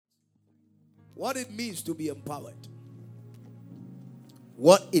What it means to be empowered.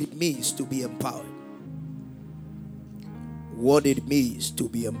 What it means to be empowered. What it means to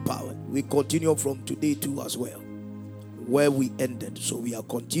be empowered. We continue from today too as well, where we ended. So we are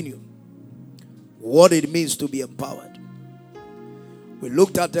continuing. What it means to be empowered. We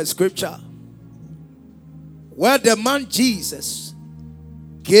looked at the scripture where the man Jesus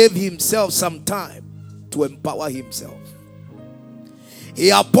gave himself some time to empower himself. He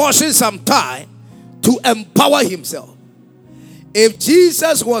apportioned some time to empower himself. If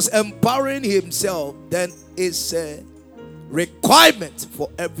Jesus was empowering himself, then it's a requirement for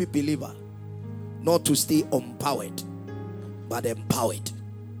every believer not to stay unpowered, but empowered.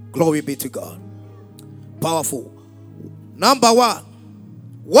 Glory be to God. Powerful. Number one,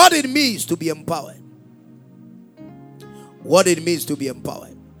 what it means to be empowered. What it means to be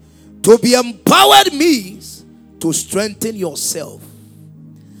empowered. To be empowered means to strengthen yourself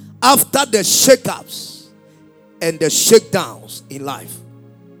after the shake-ups and the shakedowns in life.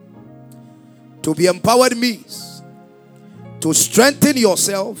 To be empowered means to strengthen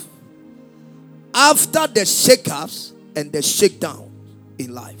yourself after the shake-ups and the shakedowns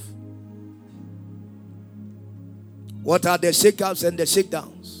in life. What are the shake-ups and the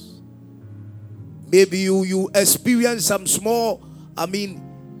shakedowns? Maybe you experience some small,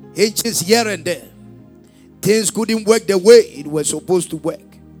 hitches here and there. Things couldn't work the way it was supposed to work.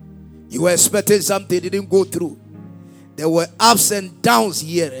 You were expecting something, didn't go through. There were ups and downs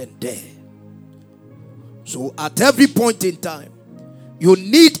here and there. So at every point in time, you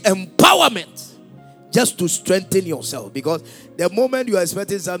need empowerment just to strengthen yourself. Because the moment you are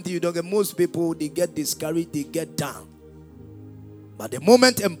expecting something, you don't get, most people, they get discouraged, they get down. But the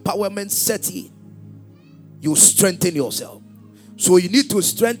moment empowerment sets in, you strengthen yourself. So you need to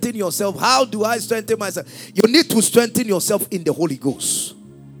strengthen yourself. How do I strengthen myself? You need to strengthen yourself in the Holy Ghost.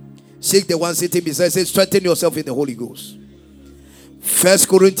 Shake the one sitting beside, say, strengthen yourself in the Holy Ghost. 1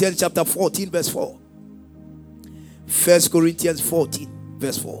 Corinthians chapter 14 verse 4. 1 Corinthians 14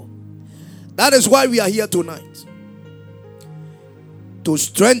 verse 4. That is why we are here tonight. To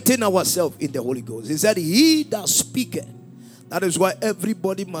strengthen ourselves in the Holy Ghost. He said, he that speaketh. That is why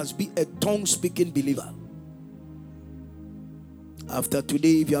everybody must be a tongue-speaking believer. After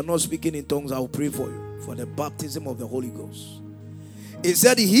today, if you are not speaking in tongues, I will pray for you for the baptism of the Holy Ghost. He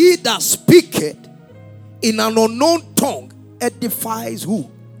said, he that speaketh in an unknown tongue edifies who?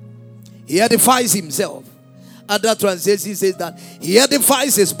 He edifies himself. Other translation says that he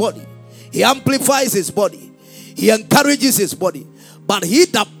edifies his body. He amplifies his body. He encourages his body. But he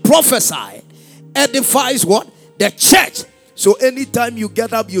that prophesies edifies what? The church. So anytime you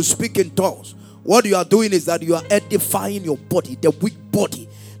get up, you speak in tongues. What you are doing is that you are edifying your body, the weak body.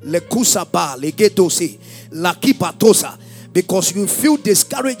 Lekusaba, legetose, lakipatosa. Because you feel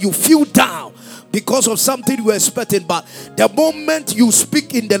discouraged, you feel down because of something you were expecting. But the moment you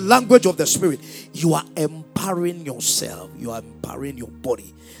speak in the language of the Spirit, you are empowering yourself. You are empowering your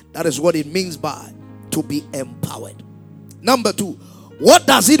body. That is what it means by to be empowered. Number two, what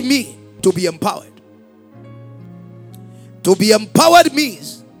does it mean to be empowered? To be empowered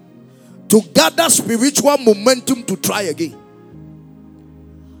means to gather spiritual momentum to try again.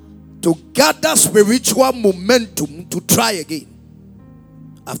 To gather spiritual momentum to try again.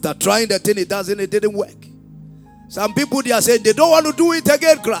 After trying the thing, it didn't work. Some people, they are saying they don't want to do it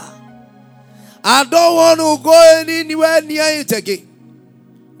again, cry. I don't want to go anywhere near it again.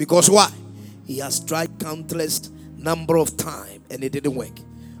 Because why? He has tried countless number of times and it didn't work.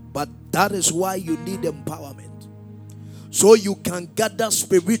 But that is why you need empowerment. So you can gather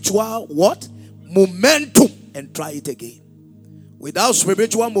spiritual what? Momentum and try it again. Without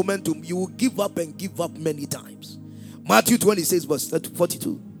spiritual momentum, you will give up and give up many times. Matthew 26 verse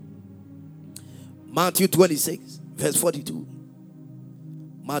 42. Matthew 26 verse 42.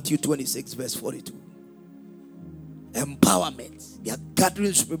 Matthew 26 verse 42. Empowerment. You are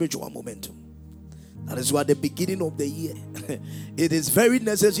gathering spiritual momentum. That is why at the beginning of the year, it is very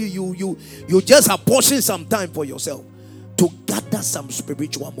necessary you just apportion some time for yourself to gather some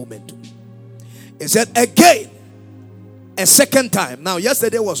spiritual momentum. It said again, a second time. Now,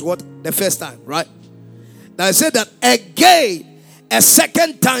 yesterday was what? The first time, right? Now, I said that again, a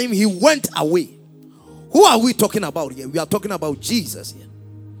second time he went away. Who are we talking about here? We are talking about Jesus here.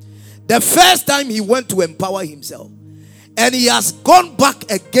 The first time he went to empower himself. And he has gone back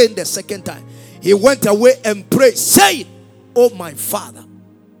again the second time. He went away and prayed, saying, oh my Father.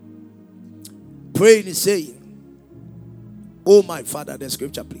 Praying, saying, oh my Father. The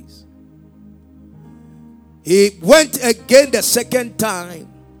scripture, please. He went again the second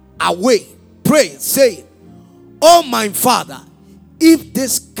time away, praying, saying, oh my Father, if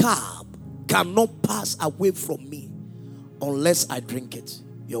this cup cannot pass away from me unless I drink it.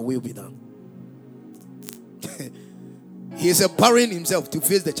 Your will be done. He is empowering himself to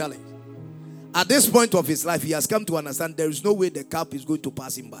face the challenge. At this point of his life, he has come to understand there is no way the cup is going to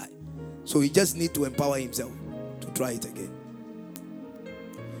pass him by. So he just needs to empower himself to try it again.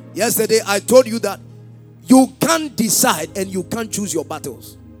 Yesterday, I told you that you can't decide and you can't choose your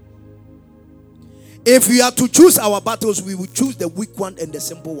battles. If we are to choose our battles, we will choose the weak one and the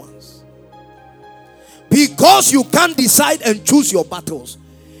simple ones. Because you can't decide and choose your battles,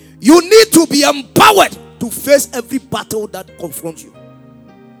 you need to be empowered to face every battle that confronts you.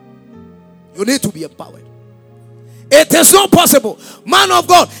 You need to be empowered. It is not possible. Man of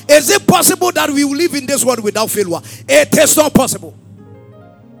God, is it possible that we will live in this world without failure? It is not possible.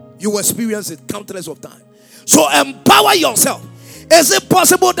 You experience it countless of times. So empower yourself. Is it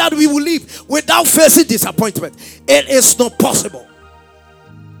possible that we will live without facing disappointment? It is not possible.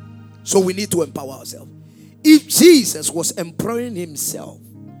 So we need to empower ourselves. If Jesus was empowering himself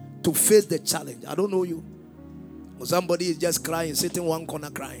to face the challenge, I don't know you. Or somebody is just crying, sitting one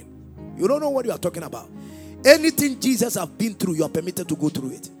corner crying. You don't know what you are talking about. Anything Jesus has been through, you are permitted to go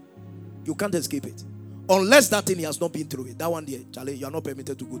through it. You can't escape it. Unless that thing he has not been through it. That one there, Charlie, you are not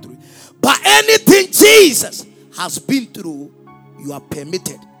permitted to go through it. But anything Jesus has been through, you are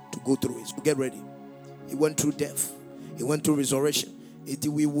permitted to go through it. So get ready. He went through death. He went through resurrection.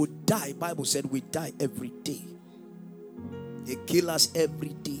 We would die. Bible said we die every day. They kill us every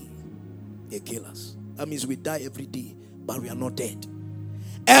day. They kill us. That means we die every day, but we are not dead.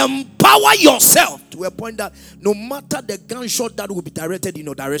 Empower yourself to a point that no matter the gunshot that will be directed in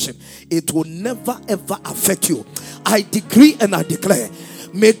your direction, it will never ever affect you. I decree and I declare,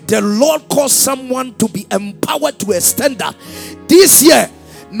 may the Lord cause someone to be empowered to extend that this year.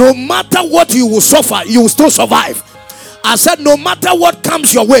 No matter what you will suffer, you will still survive. I said no matter what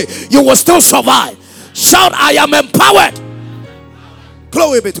comes your way, you will still survive. Shout, I am empowered.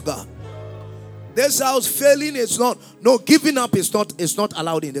 Glory be to God. This house failing is not, no, giving up is not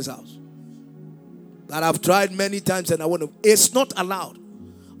allowed in this house. That I've tried many times and I want to, it's not allowed.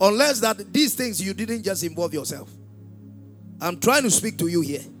 Unless that these things you didn't just involve yourself. I'm trying to speak to you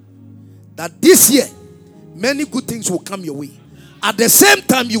here. That this year, many good things will come your way. At the same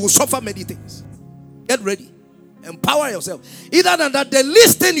time, you will suffer many things. Get ready. Empower yourself. Either than that, the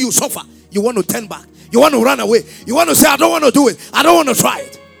least thing you suffer, you want to turn back. You want to run away. You want to say, I don't want to do it. I don't want to try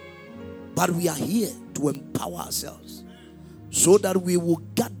it. But we are here to empower ourselves so that we will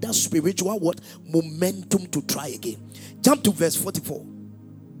gather spiritual what? Momentum to try again. Jump to verse 44.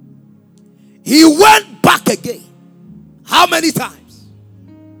 He went back again. How many times?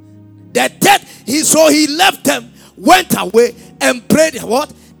 The third, he left them, went away and prayed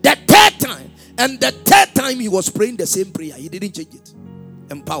what? The third time. And the third time he was praying the same prayer. He didn't change it.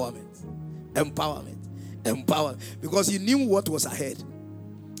 Empowerment. Empowerment. Empowerment. Because he knew what was ahead.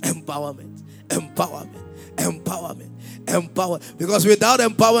 Empowerment, empowerment, empowerment, empower. Because without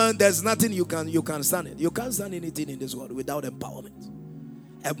empowerment, there's nothing you can stand it. You can't stand anything in this world without empowerment.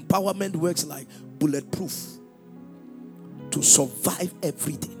 Empowerment works like bulletproof to survive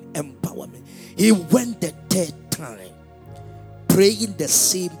everything. Empowerment. He went the third time praying the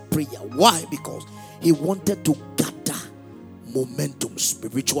same prayer. Why? Because he wanted to gather momentum,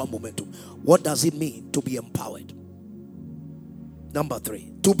 spiritual momentum. What does it mean to be empowered? Number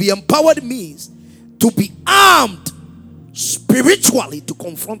 3, to be empowered means to be armed spiritually to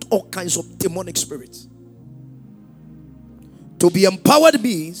confront all kinds of demonic spirits. To be empowered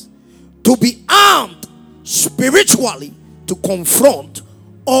means to be armed spiritually to confront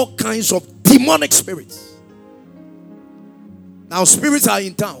all kinds of demonic spirits. Now spirits are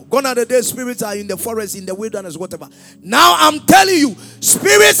in town. Gone are the days spirits are in the forest, in the wilderness, whatever. Now I'm telling you,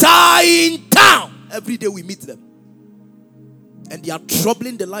 spirits are in town. Every day we meet them. And they are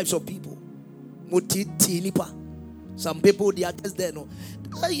troubling the lives of people. Some people, they are just there. No,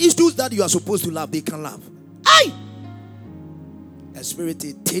 issues that you are supposed to laugh, they can laugh. Aye! A spirit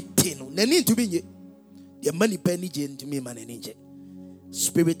is to be the money penny to me, man.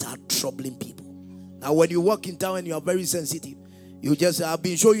 Spirits are troubling people. Now, when you walk in town and you are very sensitive, you just have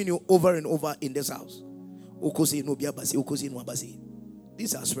been showing you over and over in this house.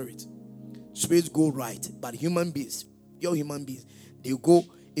 These are spirits. Spirits go right, but human beings, your human beings, they go,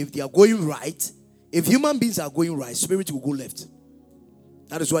 if they are going right, if human beings are going right, spirits will go left.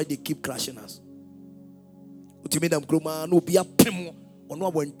 That is why they keep crashing us.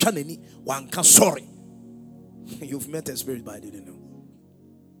 Sorry. You've met a spirit, but I didn't know.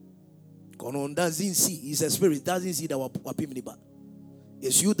 God doesn't see. He's a spirit. Doesn't see that we're.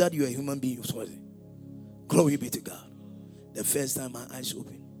 It's you that you are a human being. Glory be to God. The first time my eyes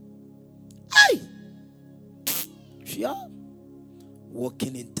opened, Yeah.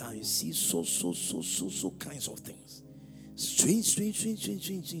 Walking in time, you see so kinds of things. Strange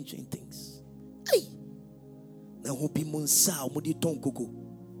things. Hey. Now hope he monsa mudi tongogo.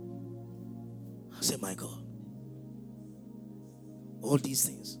 I say, my God. All these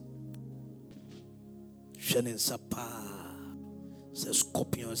things. Shannon Sapa says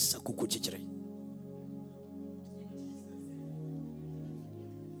scorpion sakuko chichire.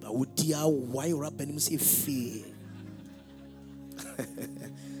 But would dear why rap and say fear?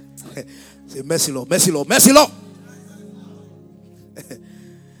 Say mercy Lord, mercy Lord, mercy Lord.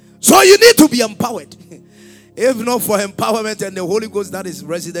 So you need to be empowered. If not for empowerment and the Holy Ghost that is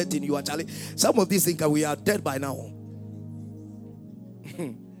resident in you, actually, some of these things we are dead by now.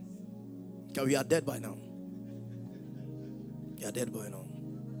 We are dead by now. You are dead by now.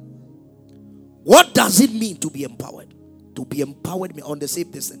 What does it mean to be empowered? To be empowered means on the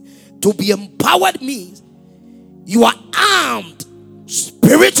same person. To be empowered means you are armed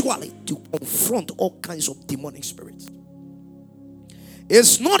spiritually to confront all kinds of demonic spirits.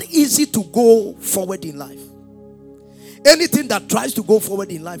 It's not easy to go forward in life. Anything that tries to go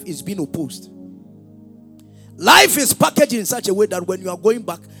forward in life is being opposed. Life is packaged in such a way that when you are going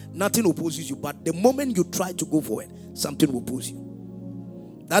back, nothing opposes you. But the moment you try to go forward, something will oppose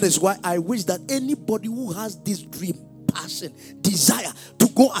you. That is why I wish that anybody who has this dream, passion, desire to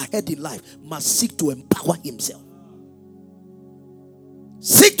go ahead in life must seek to empower himself.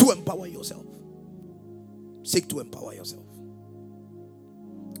 Seek to empower yourself. Seek to empower yourself.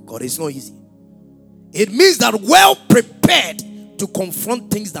 God, it's not easy. It means that well prepared to confront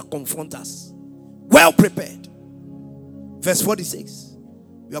things that confront us. Well prepared. Verse 46.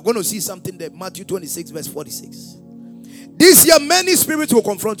 We are going to see something there. Matthew 26 verse 46. This year many spirits will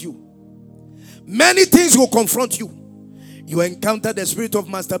confront you. Many things will confront you. You encounter the spirit of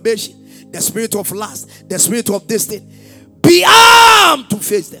masturbation, the spirit of lust, the spirit of this thing. Be armed to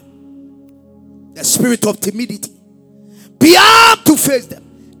face them. The spirit of timidity. Be armed to face them.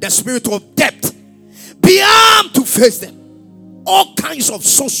 The spirit of debt. Be armed to face them. All kinds of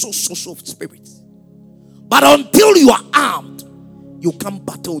social spirits. But until you are armed, you can't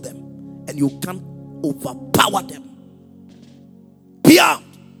battle them and you can't overpower them. Be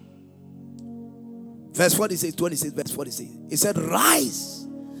armed. Verse 46, 26, verse 46. He said, rise.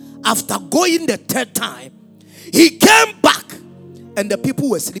 After going the third time, he came back and the people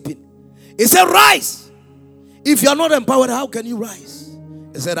were sleeping. He said, rise. If you are not empowered, how can you rise?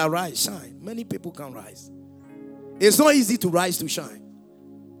 He said, arise, shine. Many people can rise. It's not easy to rise to shine.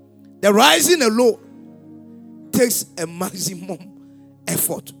 The rising alone takes a maximum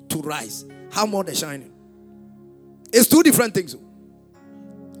effort to rise. How more the shining? It's two different things.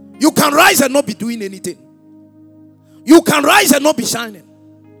 You can rise and not be doing anything. You can rise and not be shining.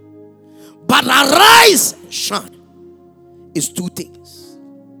 But arise and shine is two things.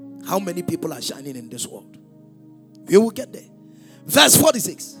 How many people are shining in this world? We will get there. Verse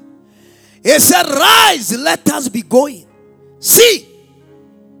 46. He said, rise, let us be going. See.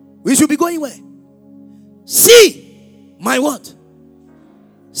 We should be going where? See my what?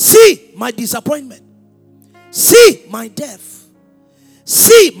 See my disappointment. See my death.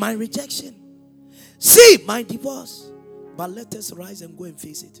 See my rejection. See my divorce. But let us rise and go and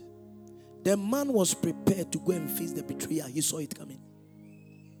face it. The man was prepared to go and face the betrayer. He saw it coming.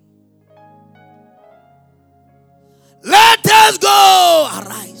 Let us go.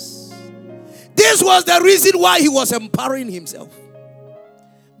 Arise. This was the reason why he was empowering himself.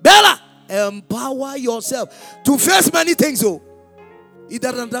 Bella, empower yourself to face many things. Oh,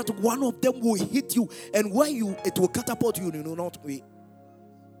 either than that, one of them will hit you, and when it will catapult you, you know not way.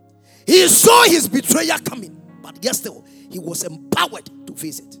 He saw his betrayer coming, but yet still he was empowered to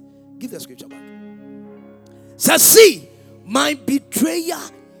face it. Give the scripture back. Says, see, my betrayer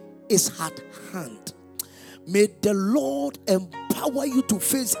is at hand. May the Lord empower you to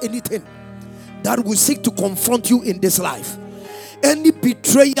face anything that will seek to confront you in this life. Any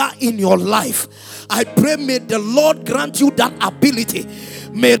betrayer in your life, I pray may the Lord grant you that ability.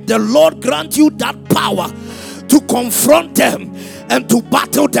 May the Lord grant you that power to confront them and to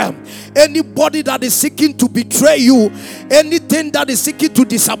battle them. Anybody that is seeking to betray you, anything that is seeking to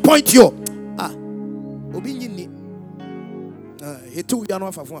disappoint you,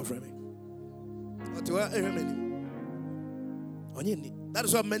 that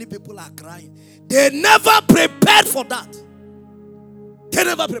is why many people are crying. They never prepared for that. They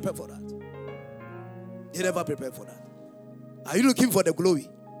never prepared for that. They never prepared for that. Are you looking for the glory?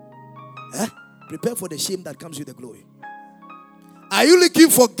 Prepare for the shame that comes with the glory. Are you looking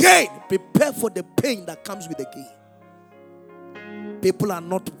for gain? Prepare for the pain that comes with the gain. People are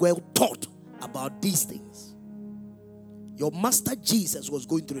not well taught about these things. Your master Jesus was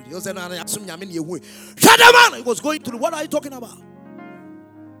going through it. He was going through. What are you talking about?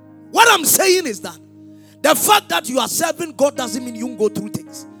 What I'm saying is that the fact that you are serving God doesn't mean you won't go through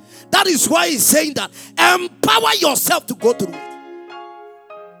things. That is why he's saying that empower yourself to go through it.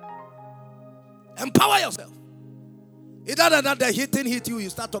 Empower yourself. It's not that the hitting hit you, you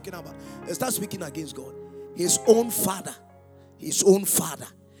start talking about. You start speaking against God. His own father, he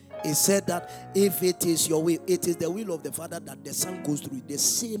said that if it is your will, it is the will of the Father that the Son goes through it, the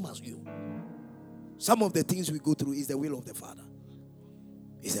same as you. Some of the things we go through is the will of the Father.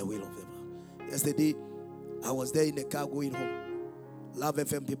 It's the will of the Father. Yesterday, I was there in the car going home. Love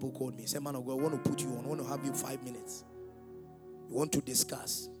FM people called me. Said, man of God, I want to put you on. I want to have you 5 minutes. We want to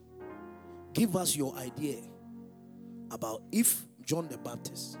discuss. Give us your idea about if John the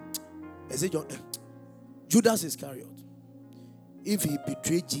Baptist, is it Judas Iscariot, if he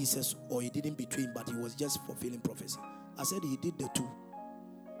betrayed Jesus or he didn't betray him, but he was just fulfilling prophecy. I said he did the two.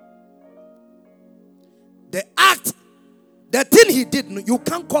 The act, the thing he did, you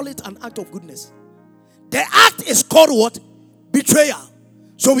can't call it an act of goodness. The act is called what? Betrayal.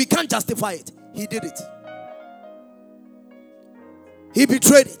 So we can't justify it. He did it. He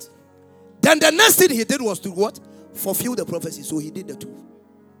betrayed it. Then the next thing he did was to what? Fulfill the prophecy. So he did the two.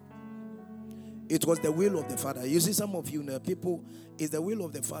 It was the will of the Father. You see, some of you know, people, it's the will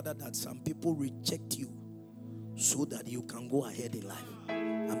of the Father that some people reject you so that you can go ahead in life.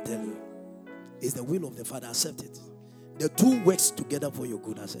 I'm telling you. It's the will of the Father. Accept it. The two works together for your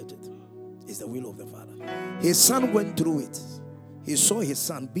good. Accept it. It's the will of the Father. His son went through it. He saw his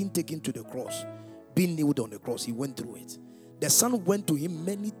son being taken to the cross, being kneeled on the cross. He went through it. The son went to him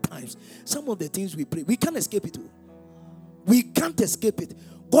many times. Some of the things we pray, we can't escape it. We can't escape it.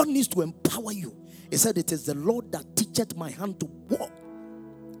 God needs to empower you. He said, it is the Lord that teacheth my hand to war.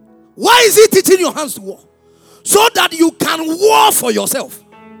 Why is he teaching your hands to war? So that you can war for yourself.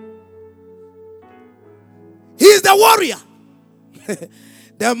 He is the warrior.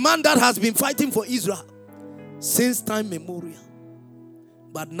 The man that has been fighting for Israel since time memorial.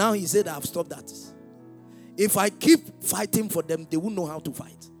 But now he said, I have stopped that. If I keep fighting for them, they won't know how to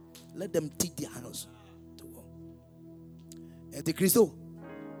fight. Let them teach their hands to war. The Christo,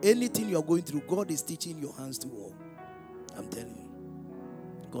 anything you are going through, God is teaching your hands to war. I'm telling you.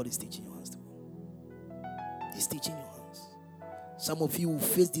 God is teaching your hands to war. He's teaching your hands. Some of you will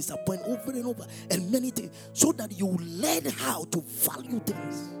face disappointment over and over and many things, so that you learn how to value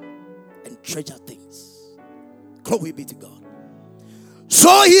things and treasure things. Glory be to God.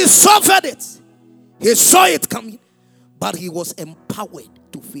 So he suffered it. He saw it coming, but he was empowered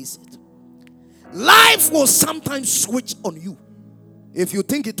to face it. Life will sometimes switch on you. If you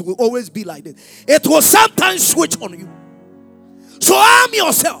think it will always be like this, it will sometimes switch on you. So arm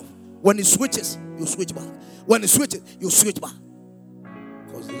yourself. When it switches, you switch back. When it switches, you switch back.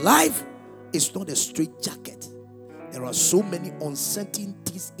 Because life is not a straight jacket. There are so many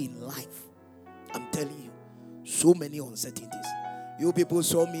uncertainties in life. I'm telling you, so many uncertainties. You people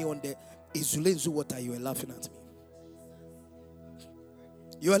saw me on the Isulenzu water, you were laughing at me.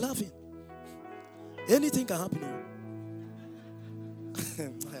 You are laughing. Anything can happen.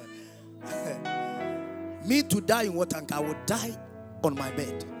 Me to die in water, I would die on my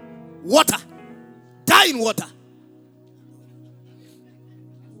bed. Water. Die in water.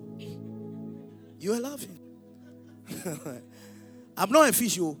 You are laughing. I'm not a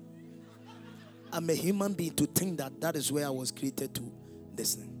fish. I'm a human being to think that is where I was created to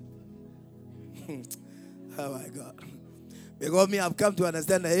listen. Oh my God. Because me, I've come to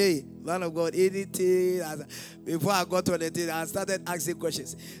understand that, hey, man of God, anything. Before I got to anything, I started asking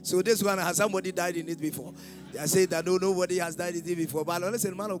questions. So this one, has somebody died in it before? I say that no, nobody has died in it before. But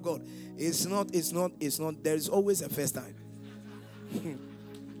listen, man of God, it's not. There is always a first time.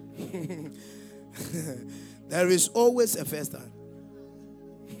 There is always a first time.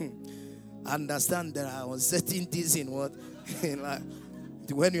 Understand there are uncertainties in what? In life.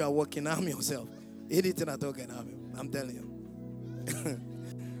 When you are walking, arm yourself. Anything at all can happen. I'm telling you.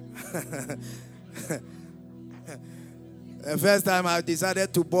 The first time I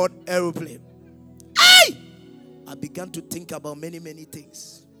decided to board aeroplane, I began to think about many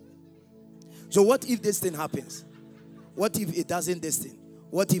things. So what if this thing happens? What if it doesn't this thing?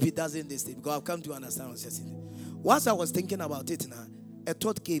 What if it doesn't this thing? Because I've come to understand what's this. Once I was thinking about it now, a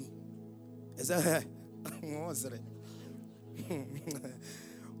thought came. I said, what's that?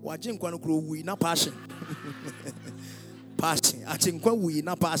 Watching kwanu grow we na passion. Passion. Achinkwa we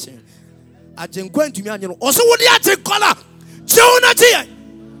na passion. Achinkwa ntumi anyo. Oso wo dey achikola. Chewo na tie.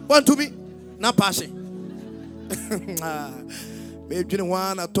 Want to me na passion. Me dwene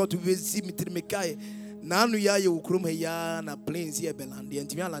wan na thought we see me tiri me kai. Nanu ya ye ukrum he ya na plains here belandi and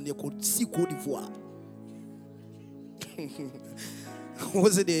Timaland ye could see Cote d'Ivoire.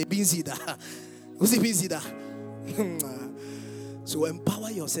 Was it a busy that? Was it busy that? So empower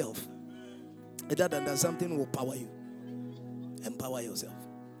yourself. Other than that, something will power you. Empower yourself.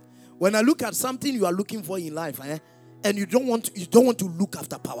 When I look at something you are looking for in life, and you don't want to look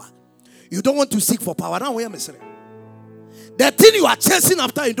after power. You don't want to seek for power. Now, the thing you are chasing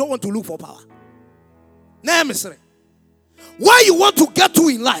after, you don't want to look for power. Why you want to get to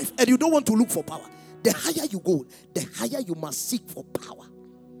in life and you don't want to look for power? The higher you go, the higher you must seek for power.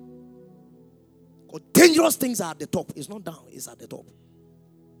 Because dangerous things are at the top. It's not down, it's at the top.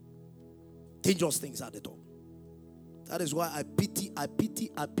 Dangerous things are at the top. That is why I pity.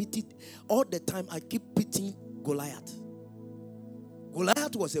 All the time I keep pitying Goliath.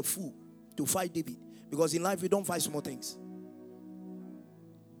 Goliath was a fool to fight David. Because in life, you don't fight small things.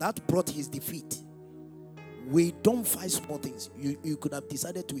 That brought his defeat. We don't fight small things. You could have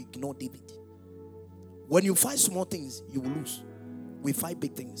decided to ignore David. When you fight small things, you will lose. We fight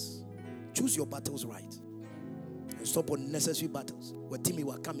big things. Choose your battles right. And stop unnecessary battles. Where Timmy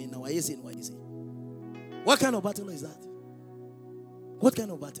were coming now. What kind of battle is that? What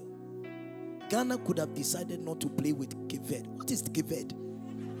kind of battle? Ghana could have decided not to play with Kived. What is Kived?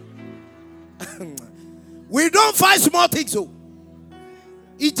 We don't fight small things, so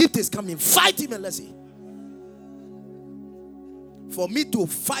Egypt is coming. Fight him and let's see. For me to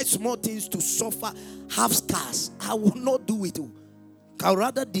fight small things to suffer, have scars, I will not do it. I would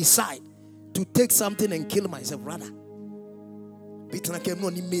rather decide to take something and kill myself. Rather, look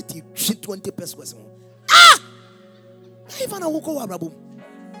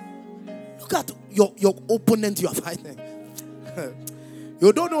at your opponent you are fighting.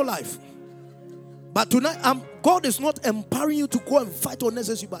 You don't know life. But tonight, God is not empowering you to go and fight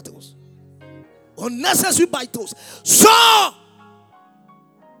unnecessary battles. Unnecessary battles. So,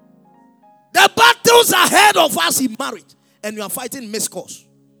 the battles ahead of us in marriage, and you are fighting missed cause.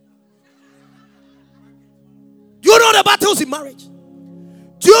 Do you know the battles in marriage?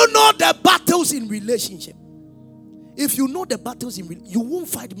 Do you know the battles in relationship? If you know the battles in you won't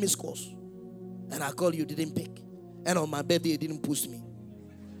fight missed cause. And I call you, didn't pick. And on my birthday, you didn't push me.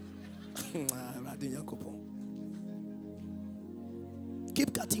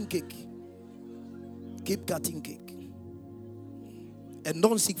 Keep cutting cake. Keep cutting cake. And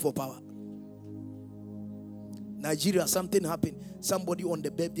don't seek for power. Nigeria, something happened. Somebody on the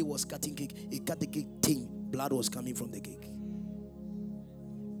birthday was cutting cake. He cut the cake, ting. Blood was coming from the cake.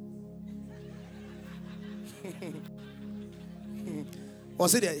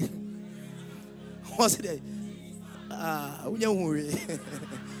 Was it there? Was it there?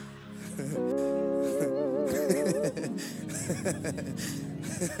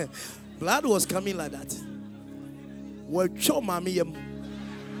 Blood was coming like that. Well,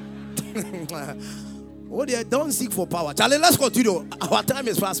 oh, dear, don't seek for power. Charlie, let's continue. Our time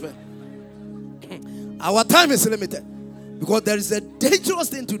is fast, man. Our time is limited. Because there is a dangerous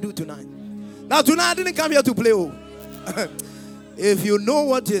thing to do tonight. Now, tonight I didn't come here to play. If you know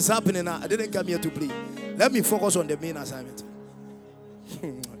what is happening now, I didn't come here to play. Let me focus on the main assignment.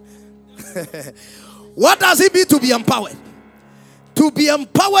 What does it mean to be empowered? To be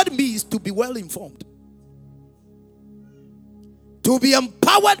empowered means to be well informed. To be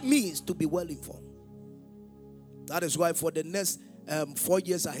empowered means to be well informed. That is why for the next 4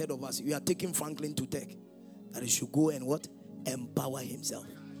 years ahead of us, we are taking Franklin to Tech. That he should go and what? Empower himself.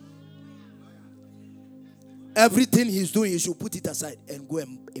 Everything he's doing, he should put it aside and go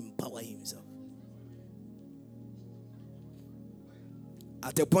and empower himself.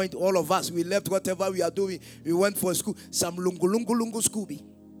 At a point, all of us, we left whatever we are doing. We went for school. Some lungu school be.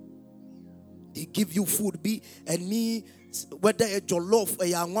 They give you food be. And me, whether a jollof,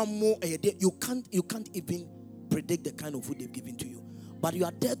 a one more, you can't even predict the kind of food they've given to you. But you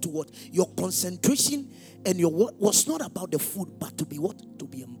are there to what? Your concentration and your what was not about the food, but to be what? To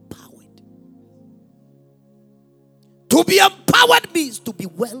be empowered. To be empowered means to be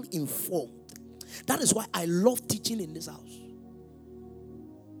well informed. That is why I love teaching in this house.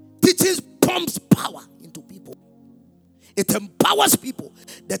 Teaching pumps power into people. It empowers people.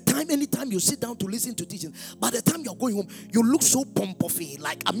 Anytime you sit down to listen to teaching, by the time you're going home, you look so pompousy,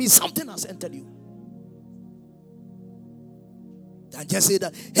 like something has entered you. And just say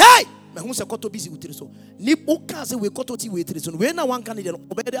that, hey,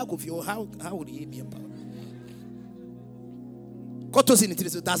 how would he be empowered?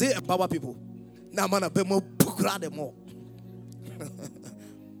 Does it empower people? Now, man, more.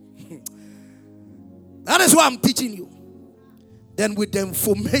 That is why I'm teaching you. Then with the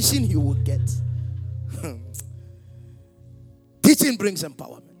information you will get, Teaching brings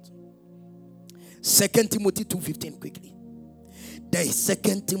empowerment. 2 Timothy 2:15 quickly. There is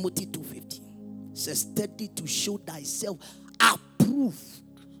 2 Timothy 2:15. Says, study to show thyself approved.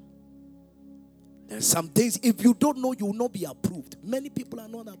 There are some things, if you don't know, you will not be approved. Many people are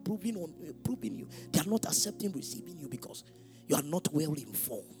not approving you. They are not accepting, receiving you because you are not well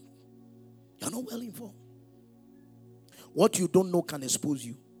informed. You are not well informed. What you don't know can expose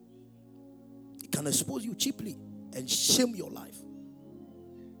you. It can expose you cheaply and shame your life.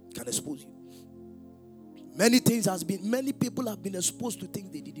 It can expose you. Many people have been exposed to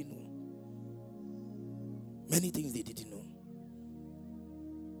things they didn't know. Many things they didn't know.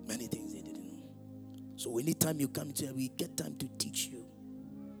 Many things they didn't know. So anytime you come here, we get time to teach you.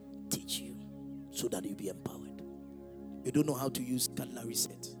 Teach you so that you'll be empowered. You don't know how to use cutlery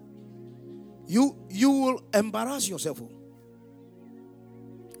set. You will embarrass yourself.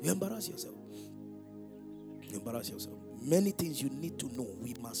 You embarrass yourself. You embarrass yourself. Many things you need to know.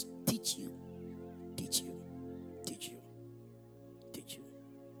 We must teach you. Teach you. Teach you. Teach you.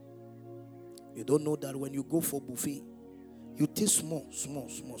 You don't know that when you go for buffet, you taste small.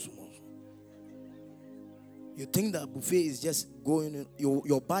 You think that buffet is just going,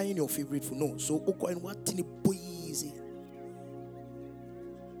 you're buying your favorite food. No. So,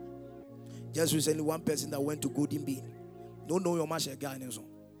 just recently, one person that went to Golden Bean. Don't know your master guy.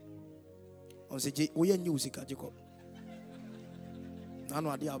 I say, we are new, Jacob. I know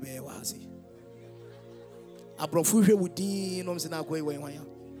idea where I was. I brought food here with you. No, I'm saying, I'm going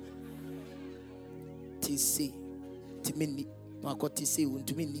to say, to me, no, I got to say,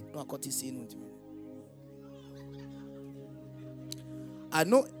 to me, no, I got to say, no, to me. I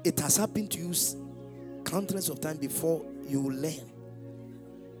know it has happened to you countless of times before you learn.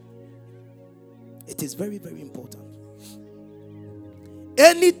 It is very, very important.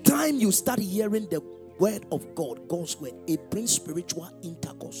 Anytime you start hearing the word of God, God's word, it brings spiritual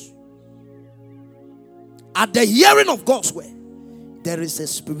intercourse. At the hearing of God's word, there is a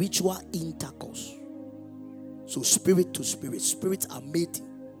spiritual intercourse. So spirit to spirit, spirits are mating.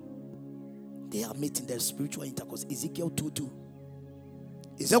 They are mating, their spiritual intercourse. Ezekiel 2:2.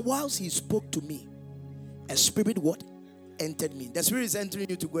 He said, whilst he spoke to me, a spirit what? Entered me. The spirit is entering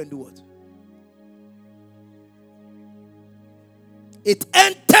you to go and do what? It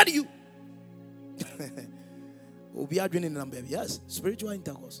entered you. Yes, spiritual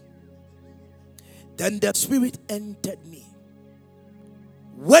intercourse. Then the spirit entered me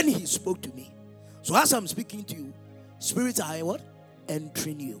when he spoke to me. So as I'm speaking to you, spirits are what?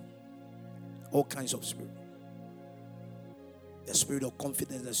 Entering you. All kinds of spirit. The spirit of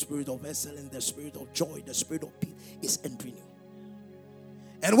confidence, the spirit of excellence, the spirit of joy, the spirit of peace is entering you.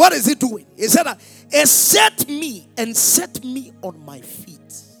 And what is it doing? He said that it set me on my feet.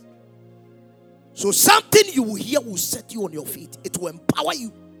 So something you will hear will set you on your feet. It will empower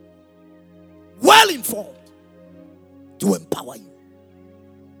you. Well informed. To empower you.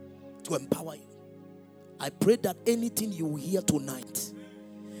 To empower you. I pray that anything you will hear tonight,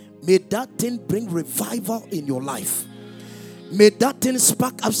 may that thing bring revival in your life. May that thing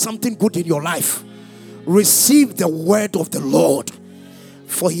spark up something good in your life. Receive the word of the Lord.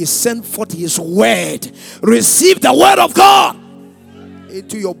 For he sent forth his word. Receive the word of God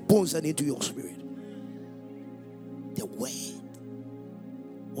into your bones and into your spirit. The word.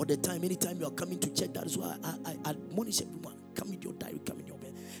 All the time, anytime you are coming to church, that is why I admonish everyone. Come in your diary, come in your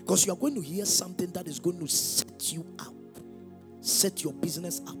bed. Because you are going to hear something that is going to set you up. Set your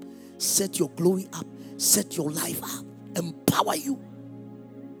business up. Set your glory up. Set your life up. Empower you.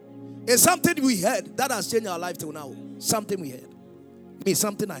 It's something we heard that has changed our life till now. Something we heard.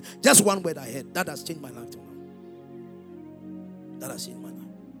 Just one word I heard that has changed my life till now. That has changed my life.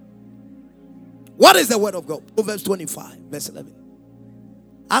 What is the word of God? Proverbs 25, verse 11.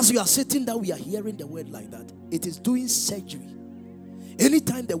 As you are sitting down, we are hearing the word like that. It is doing surgery.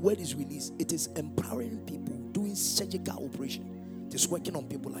 Anytime the word is released, it is empowering people, doing surgical operation. It is working on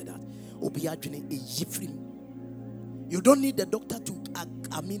people like that. You don't need the doctor to,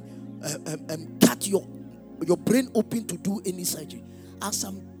 cut your brain open to do any surgery. As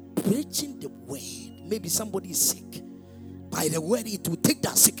I'm preaching the word, maybe somebody is sick. By the word, it will take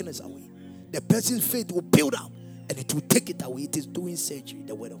that sickness away. The person's faith will build up and it will take it away. It is doing surgery,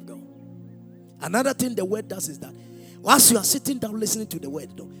 the word of God. Another thing the word does is that whilst you are sitting down listening to the word,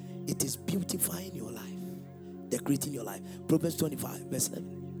 it is beautifying your life, decorating your life. Proverbs 25, verse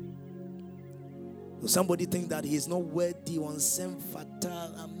 11. So somebody thinks that he is not worthy, on some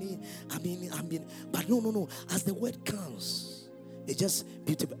fatal. But no. As the word comes, it's just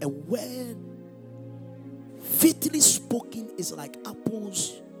beautiful. A word fitly spoken is like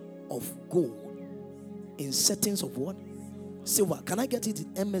apples of gold in settings of what? Silver. Can I get it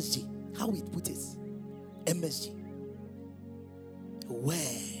in MSG? How we put it? MSG. Word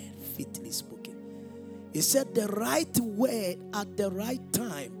fitly spoken. He said the right word at the right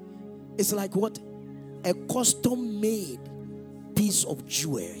time is like what? A custom made piece of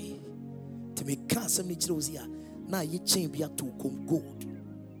jewelry. To make custom here. Now you change to come gold.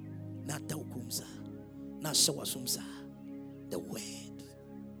 Not taukumsa. Not shawasumsa. The word.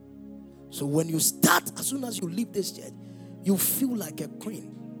 So when you start, as soon as you leave this church, you feel like a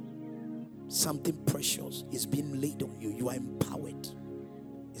queen. Something precious is being laid on you. You are empowered.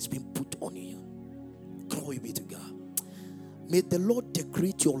 It's been put on you. Glory be to God. May the Lord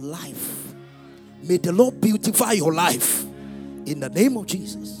decorate your life. May the Lord beautify your life. In the name of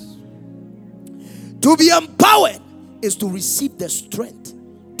Jesus. To be empowered is to receive the strength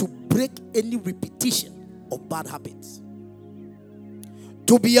to break any repetition of bad habits.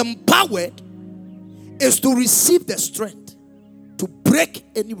 To be empowered is to receive the strength to break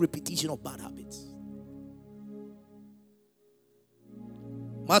any repetition of bad habits.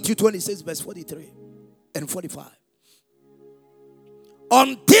 Matthew 26 verse 43 and 45.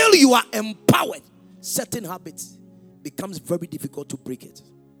 Until you are empowered, certain habits becomes very difficult to break it.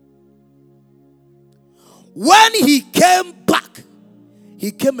 When he came back,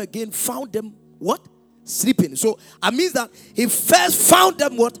 he came again, found them what? Sleeping. So it means that he first found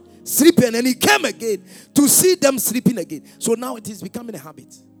them what? Sleeping, and he came again to see them sleeping again. So now it is becoming a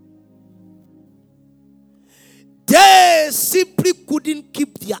habit. They simply couldn't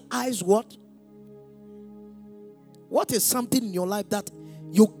keep their eyes what? What is something in your life that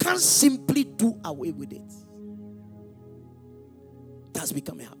you can't simply do away with it? That's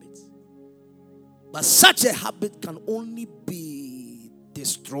become a habit. But such a habit can only be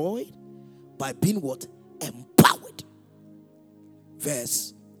destroyed by being what? Empowered.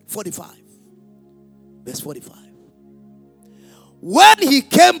 Verse 45. Verse 45. When he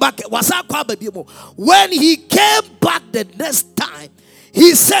came back, when he came back the next time,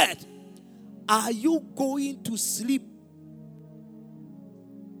 he said, are you going to sleep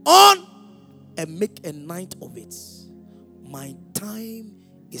on and make a night of it? My time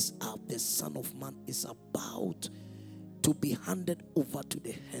is up. The Son of Man is about to be handed over to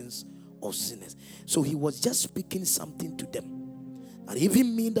the hands of sinners. So he was just speaking something to them. That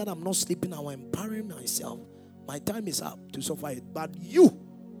even mean that I'm not sleeping, I'm empowering myself. My time is up to suffer it. But you,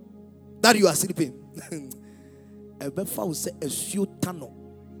 that you are sleeping, Ebefa will say, "Esio tano."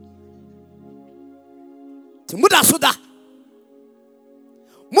 Muda suda,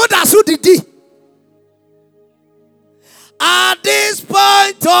 muda sudidi. At this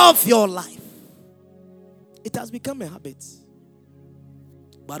point of your life, it has become a habit.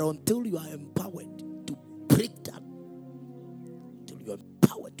 But until you are empowered to break that, until you are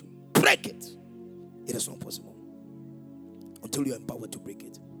empowered to break it, it is not possible. Until you are empowered to break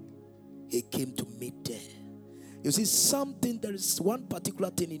it. He came to meet there. You see, there is one particular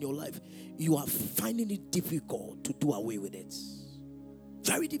thing in your life, you are finding it difficult to do away with it.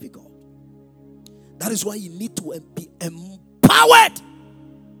 Very difficult. That is why you need to be empowered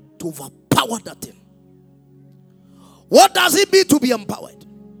to overpower that thing. What does it mean to be empowered?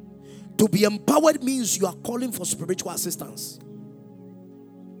 To be empowered means you are calling for spiritual assistance.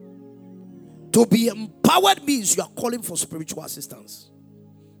 To be empowered means you are calling for spiritual assistance.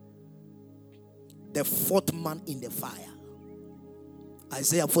 The fourth man in the fire.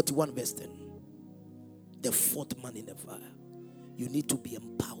 Isaiah 41 verse 10. The fourth man in the fire. You need to be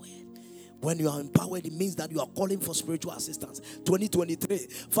empowered. When you are empowered, it means that you are calling for spiritual assistance. 2023.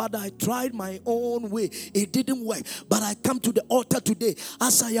 Father, I tried my own way. It didn't work. But I come to the altar today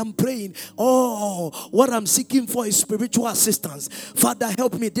as I am praying. Oh, what I'm seeking for is spiritual assistance. Father,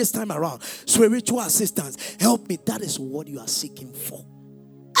 help me this time around. Spiritual assistance. Help me. That is what you are seeking for.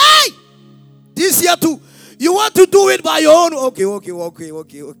 Hey! This year too. You want to do it by your own. Okay. Okay,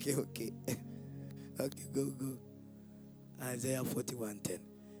 go. Isaiah 41:10.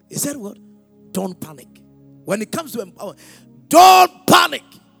 He said what? Don't panic. When it comes to empowerment, don't panic.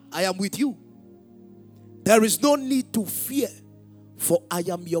 I am with you. There is no need to fear, for I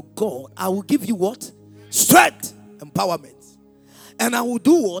am your God. I will give you what? Strength, empowerment. And I will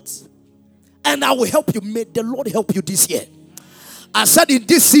do what? And I will help you. May the Lord help you this year. I said in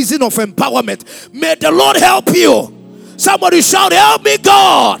this season of empowerment, may the Lord help you. Somebody shout, help me,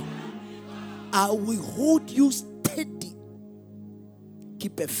 God. I will hold you steady.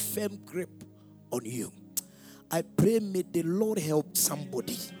 Keep a firm grip on you. I pray, may the Lord help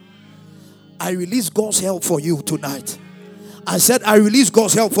somebody. I release God's help for you tonight. I said, I release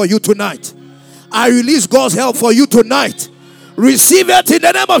God's help for you tonight. I release God's help for you tonight. Receive it in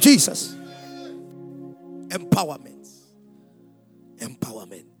the name of Jesus. Empowerment.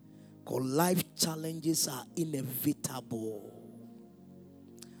 Empowerment. Because life challenges are inevitable.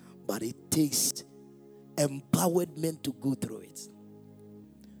 But it takes empowered men to go through it.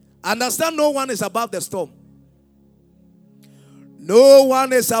 Understand, no one is above the storm. No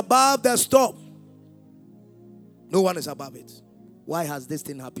one is above the storm. No one is above it. Why has this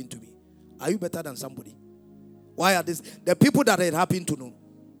thing happened to me? Are you better than somebody? Why are this? The people that it happened to know.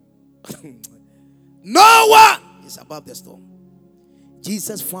 No one is above the storm.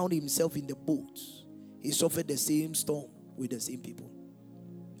 Jesus found himself in the boat. He suffered the same storm with the same people.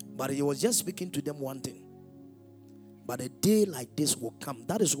 But he was just speaking to them one thing. But a day like this will come.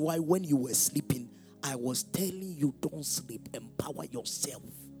 That is why when you were sleeping, I was telling you, don't sleep. Empower yourself.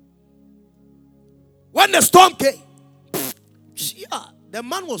 When the storm came, the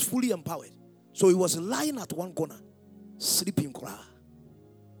man was fully empowered. So he was lying at one corner, sleeping.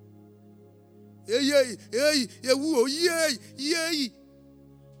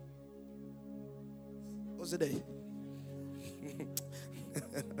 What's it there?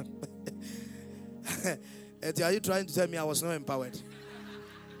 Are you trying to tell me I was not empowered?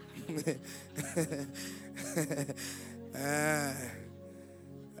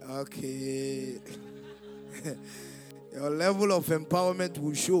 Okay. Your level of empowerment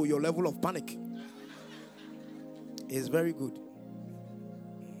will show your level of panic. It's very good.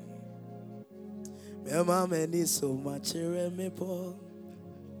 My mama needs so much remember.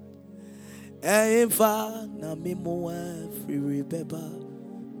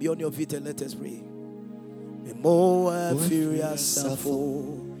 Be on your feet and let us pray. Memoa furious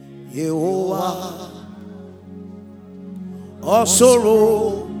afo Yehowa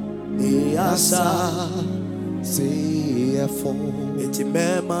Osoro Niasa CFO Eti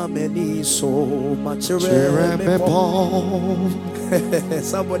mema meni so machere.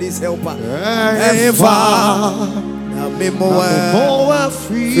 Somebody's helper. Na memoa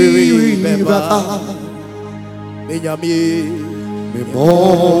furious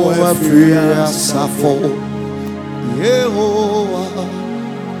Memoa furious afo Yehowa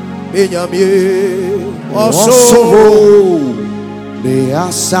Benyamie Osoro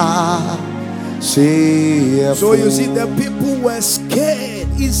Niasa CFO. So you see, the people were scared.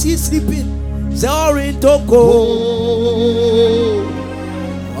 Is he sleeping? Zarin Toko.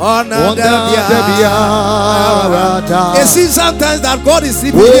 You see sometimes that God is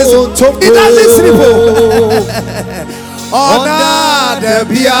sleeping. He doesn't sleep.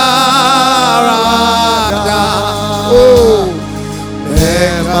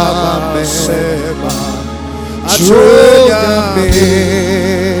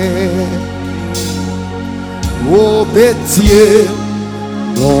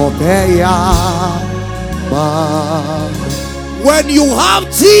 When you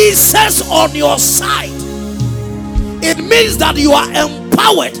have Jesus on your side, it means that you are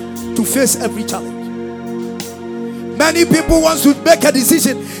empowered to face every challenge. Many people want to make a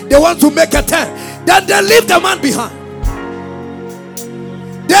decision, they want to make a turn, then they leave the man behind.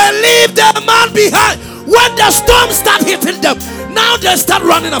 They leave the man behind. When the storm start hitting them, now they start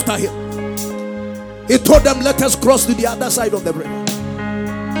running after him. He told them, let us cross to the other side of the river.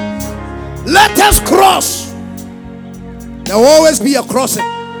 Let us cross. There will always be a crossing.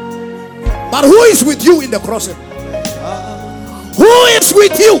 But who is with you in the crossing? Who is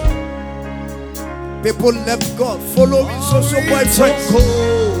with you? People left God, following so boyfriends,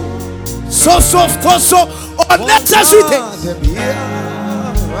 so unnecessary things.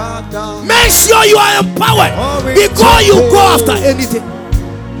 Make sure you are empowered before you go after anything.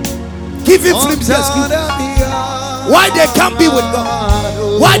 Give him flimsy excuses. Why they can't be with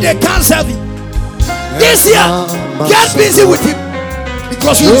God? Why they can't serve him? This year, get busy with him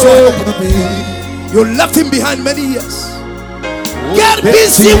because he is your helper. You left him behind many years. Get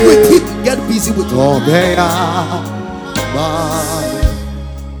busy with him. Get busy with him.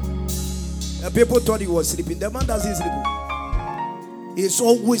 The people thought he was sleeping. The man doesn't sleep. He's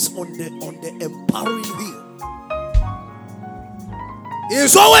always on the empowering wheel. He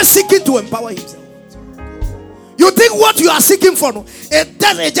is always seeking to empower himself. You think what you are seeking for? No? It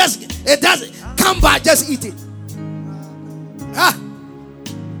doesn't come by just eat it.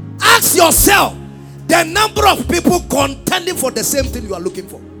 Ask yourself the number of people contending for the same thing you are looking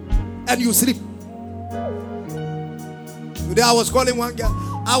for, and you sleep. Today I was calling one girl.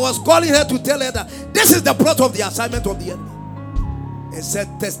 I was calling her to tell her that this is the plot of the assignment of the enemy. He said,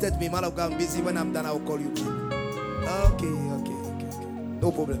 tested me, man of God, I'm busy. When I'm done, I will call you back. Okay.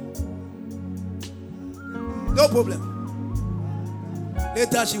 No problem. No problem.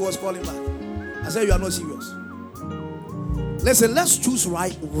 Later she was calling back. I said, you are not serious. Listen, let's choose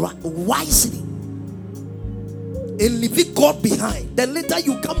wisely. and leave God behind, then later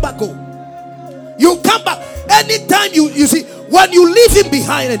you come back home. You come back. Anytime you see, when you leave him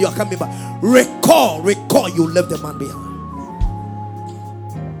behind and you are coming back, recall you left the man behind.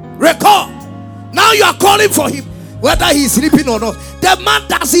 Recall. Now you are calling for him, whether he's sleeping or not. The man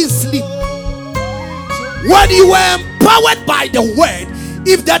doesn't sleep. When you were empowered by the word,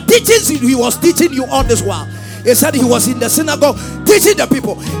 if the teachings he was teaching you all this while, he said he was in the synagogue teaching the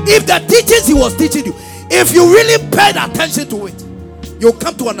people. If the teachings he was teaching you, if you really paid attention to it, you'll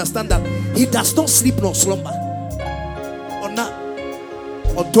come to understand that he does not sleep nor slumber or not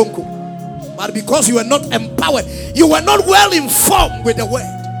or tonko. But because you were not empowered, you were not well informed with the word,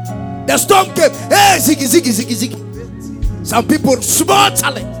 the storm came. Hey, ziggy, ziggy, ziggy, ziggy. Some people, small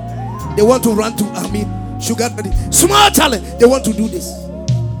talent, they want to run to sugar daddy. Small talent, they want to do this.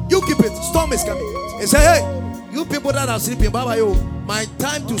 You keep it. Storm is coming. They say, hey, you people that are sleeping, Baba, yo, my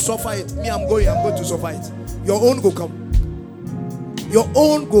time to suffer it. Me, I'm going to suffer it. Your own go come. Your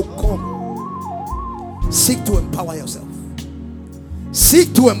own go come. Seek to empower yourself.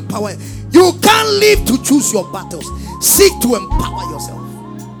 Seek to empower. You can't live to choose your battles. Seek to empower yourself.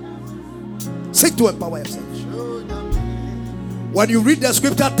 Seek to empower yourself. When you read the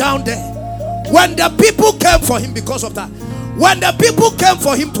scripture down there, when the people came for him because of that, when the people came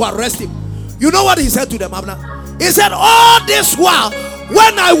for him to arrest him, you know what he said to them, Abner? He said, all this while,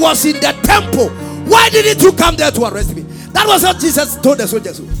 when I was in the temple, why didn't you come there to arrest me? That was what Jesus told the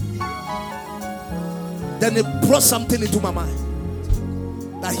soldiers. Then it brought something into my mind,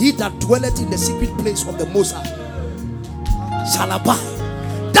 that he that dwelleth in the secret place of the Most High shall abide.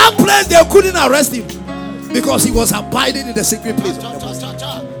 That place they couldn't arrest him because he was abiding in the secret place of the Most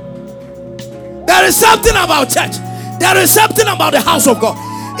High. There is something about church. There is something about the house of God.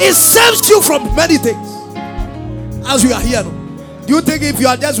 It saves you from many things. As you are here, do you think if you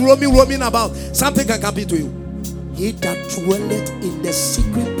are just roaming about, something can happen to you? He that dwelleth in the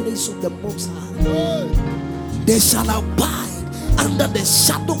secret place of the Most High, they shall abide under the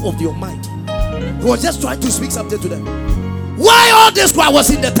shadow of the Almighty. He was just trying to speak something to them. Why all this while I was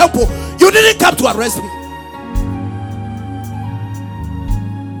in the temple, you didn't come to arrest me?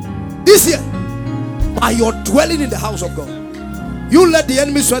 This year, by your dwelling in the house of God, you let the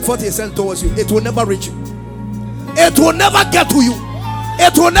enemy sweat forth his hand towards you. It will never reach you. It will never get to you.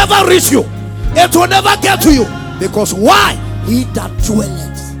 It will never reach you. It will never get to you. Because why? He that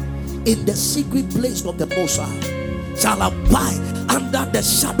dwelleth in the secret place of the Most High shall abide under the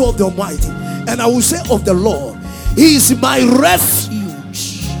shadow of the Almighty. And I will say of the Lord, He is my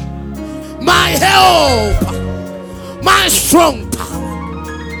refuge, my help, my strong tower.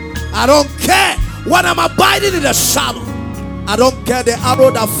 I don't care when I'm abiding in the shadow. I don't care the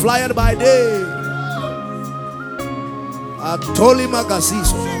arrow that flieth by day. Atolima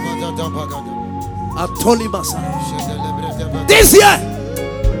Gazizo. Atolima. This year,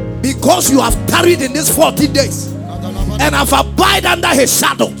 because you have tarried in these 14 days and have abided under his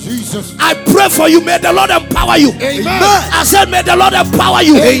shadow, Jesus, I pray for you. May the Lord empower you. Amen. I said, may the Lord empower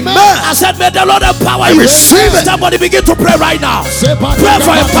you. Amen. I said, may the Lord empower you. Receive it. Somebody begin to pray right now. Pray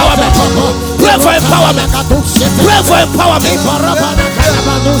for empowerment. Pray for empowerment. Pray for empowerment.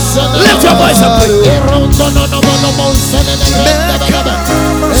 Lift your voice and pray.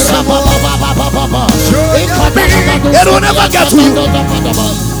 It will never get to you.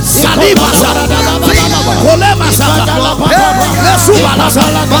 Saliba Kolema Lesubalaza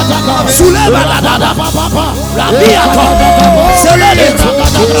Suleba Dada Rabiato Selele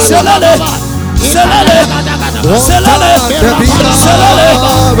Selele Selele Selele Selele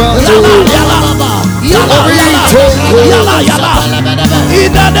Yala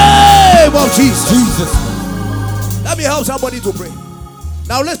in the name of Jesus. Let me help somebody to pray.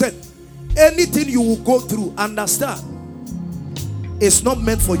 Now listen, anything you will go through, understand, it's not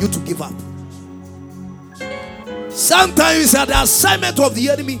meant for you to give up. Sometimes it's the assignment of the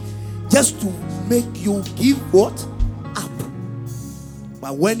enemy just to make you give what? Up.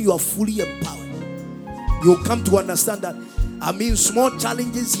 But when you are fully empowered, you'll come to understand that, small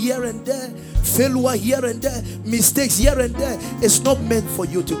challenges here and there, failure here and there, mistakes here and there, it's not meant for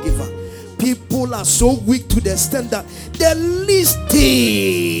you to give up. People are so weak to the extent that the least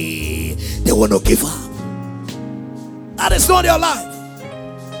thing they want to give up. That is not your life.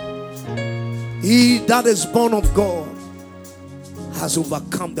 He that is born of God has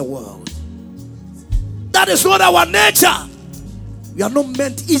overcome the world. That is not our nature. We are not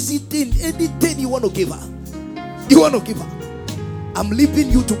meant easy thing. Anything you want to give up, you want to give up. I'm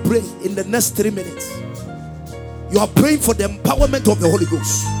leaving you to pray in the next 3 minutes. You are praying for the empowerment of the Holy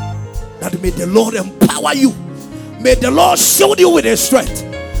Ghost. That may the Lord empower you. May the Lord shield you with his strength.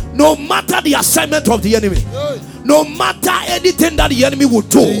 No matter the assignment of the enemy, No matter anything that the enemy will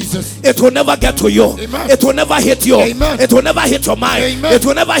do, it will never get to you. It will never hit you. It will never hit your mind. It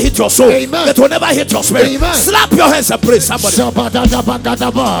will never hit your soul. It will never hit your spirit. Slap your hands and pray somebody.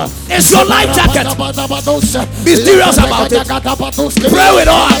 It's your life jacket. Be serious about it. Pray with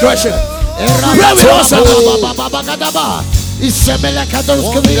all aggression. Pray with all self.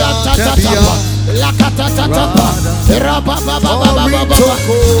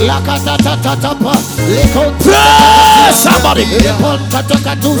 Pray somebody.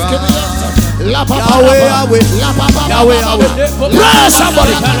 Yahweh. Pray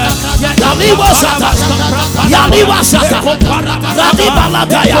somebody. Yaliwa Sata. Yaliwa Sata. Yaliwa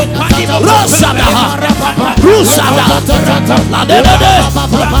Lataya. Rosada. Rusada. Radede.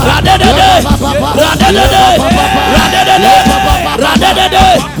 Radede. Radede. Radede.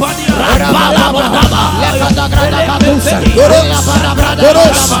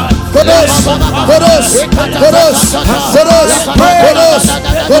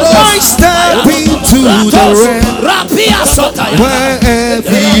 I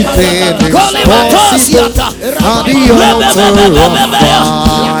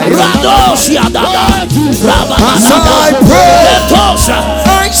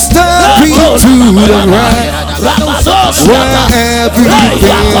step into the realm where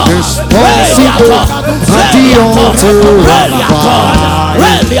everything is possible on the altar of fire.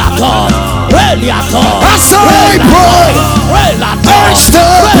 As I pray, I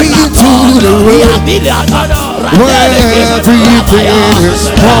step into the realm where everything is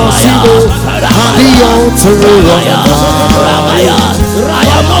possible on the altar of fire. As I pray, I step into the room where everything is possible on the altar of fire. I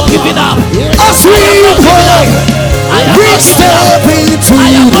am not giving up. As we pray, we step into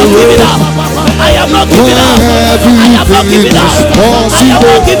the room I am not giving up. where everything is possible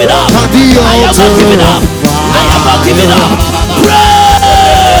on the altar of fire. I am not giving up.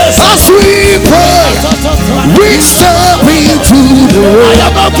 Praise. As we pray, we step into the I room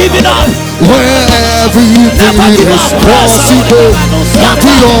am not giving up. where everything is possible at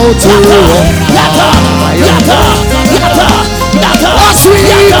the altar of as we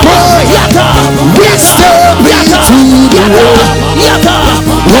pray, we step into the room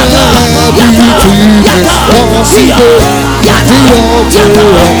where everything is possible at the altar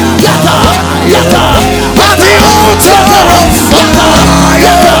of at the altar of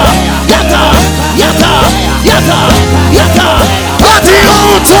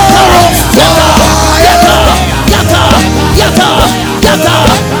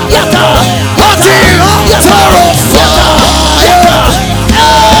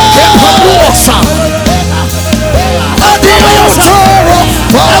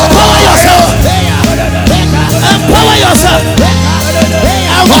Empower yourself.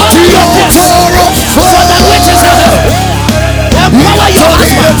 Empower your husband for that which is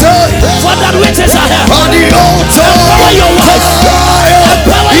ahead. Empower your wife.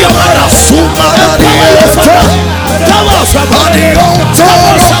 Empower your mother. Empower your father. Come on, somebody. Come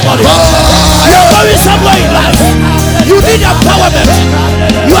on, somebody. You're going somewhere in life. You need empowerment.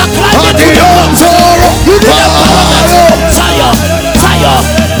 You are climbing to the top. You need empowerment. Fire, fire,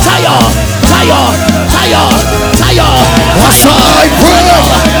 fire, fire, fire, fire. As I pray,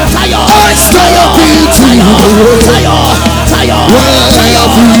 I step into the room where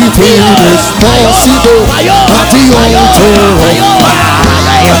everything is possible at the altar of fire.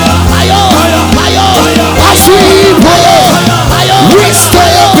 As we pray, we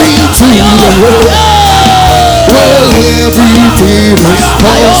step into the room where everything is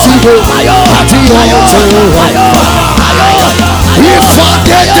possible at the altar of fire. If I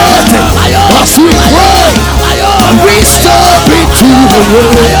get dirty, as we pray, we step into the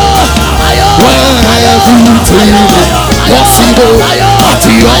room where everything is possible at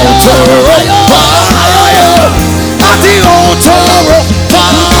the altar of fire. At the altar of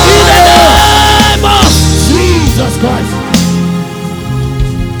fire. In the name of Jesus Christ.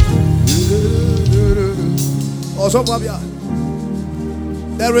 Also, Fabia,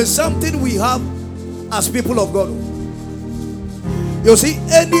 there is something we have as people of God. You see,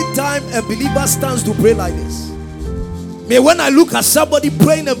 anytime a believer stands to pray like this, when I look at somebody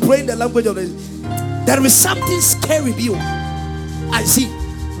praying and praying the language of this, there is something scary in you. I see.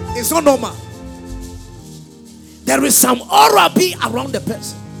 It's not normal. There is some aura be around the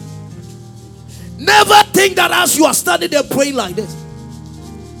person. Never think that as you are standing there praying like this,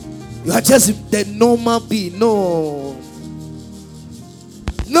 you are just the normal being. No.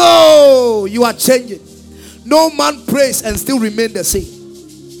 No, you are changing. No man prays and still remain the same.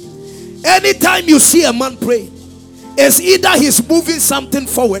 Anytime you see a man pray, it's either he's moving something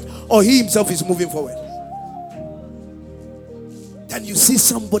forward or he himself is moving forward. Then you see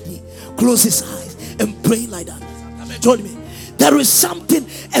somebody close his eyes and pray like that. Join me. There is something,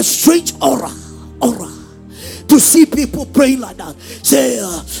 a strange aura. To see people praying like that. Say,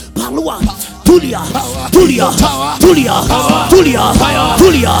 Palua, Tulia, Tulia, Tulia, Tulia,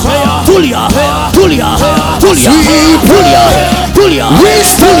 Tulia, Tulia, Tulia, Tulia, Tulia, Tulia,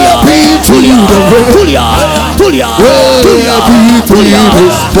 Tulia, Tulia, Tulia, Tulia,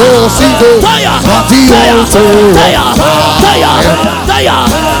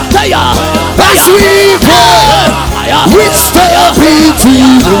 Taya, as we pray, we step into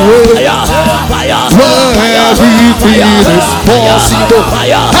the world where everything is possible.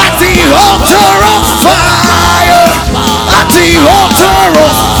 At the altar of fire, at the altar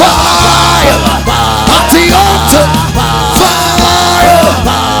of fire, at the altar fire,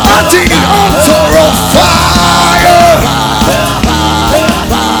 at the altar of fire,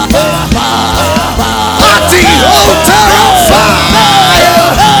 at the altar of fire.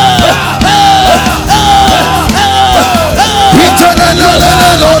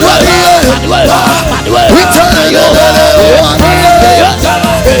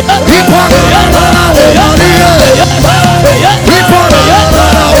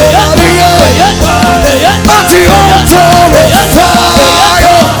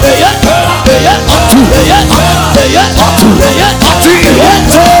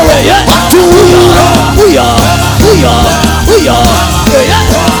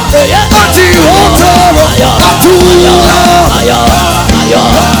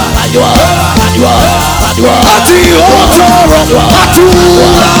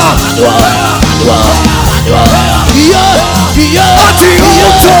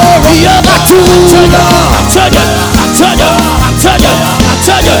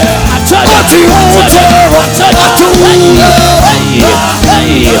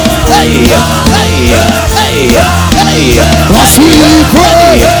 As we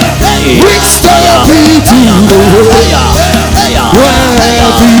pray, we step into the world where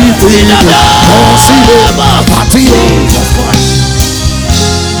everything is possible.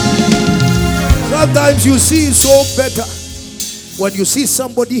 Sometimes you see it so better when you see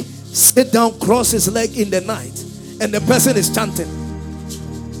somebody sit down, cross his leg in the night, and the person is chanting.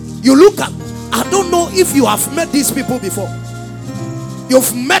 You look at, I don't know if you have met these people before.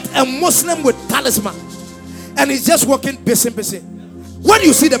 You've met a Muslim with talisman, and he's just walking pacing. When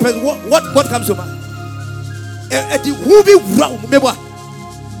you see the person, what comes to mind?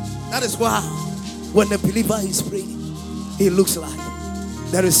 That is why when the believer is praying, it looks like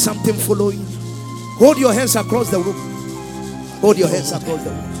there is something following you. Hold your hands across the room. Hold your hands across the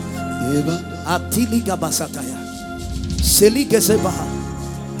room.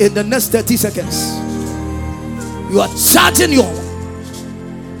 In the next 30 seconds, you are charging you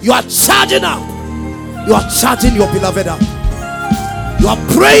are charging up. You are charging your beloved up. You are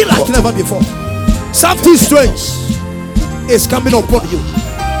praying like never before. Something strange is coming upon you.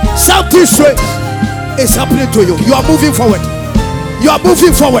 Something strange is happening to you. You are moving forward. You are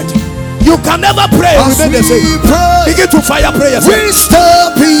moving forward. You can never pray. Begin to fire prayers.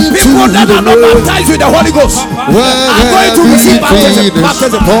 People that are not baptized with the Holy Ghost are going to receive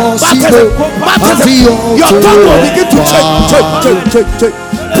baptism. Your tongue will begin to change.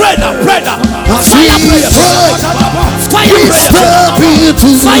 Pray now. Fire prayers. Fire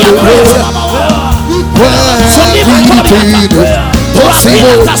prayers.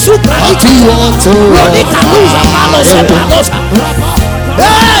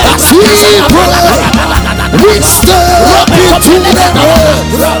 As we pray, we step into the world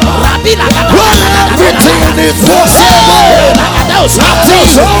where everything is possible. At the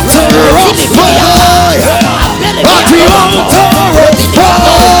altar of fire, at the altar of fire,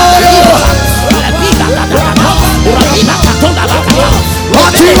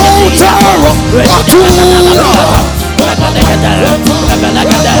 at the altar of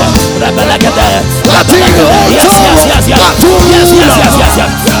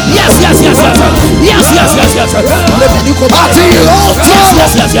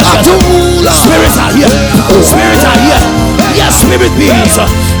Spirits are here. Yes, spirit beings.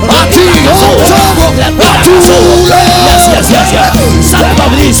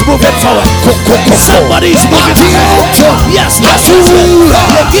 Somebody is moving forward. Somebody is moving forward. Yes. You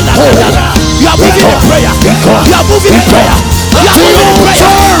are moving in prayer. You are moving in prayer. You are moving in prayer.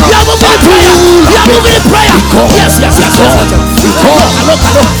 You are moving in prayer. You are moving in prayer.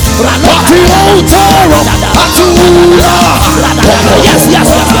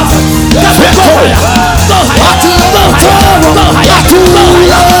 Yes.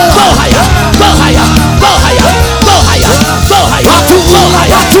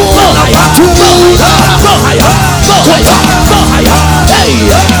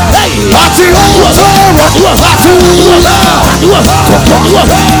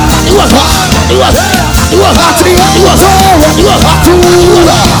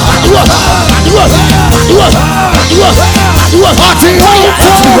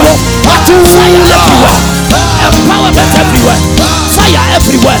 Empowerment everywhere. Fire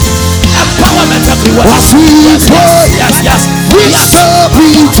everywhere. Empowerment everywhere. Yes. We step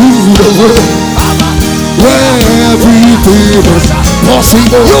into the world where everything is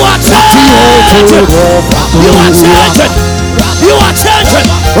possible. You are changing. You are changing. You are changing.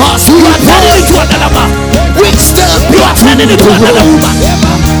 You are turning into another man. You are turning into another woman.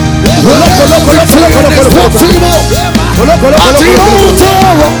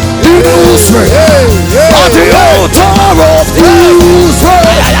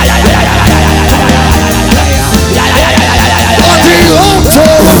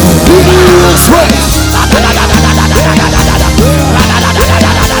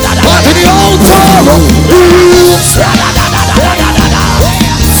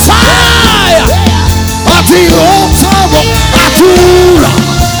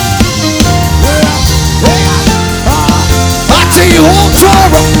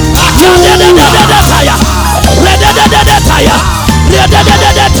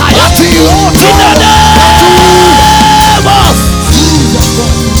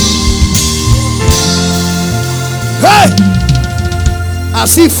 Hey, I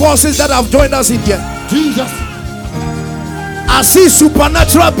see forces that have joined us in here. Jesus. I see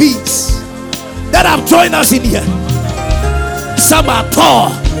supernatural beings that have joined us in here. Some are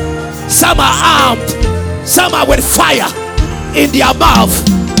tall, some are armed, some are with fire in their mouth.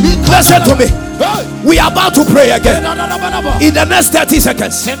 Listen to me. We are about to pray again. In the next 30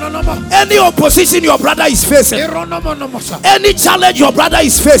 seconds, any opposition your brother is facing, any challenge your brother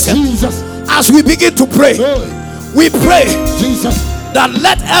is facing, as we begin to pray, we pray that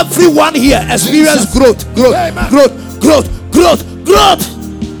let everyone here experience growth.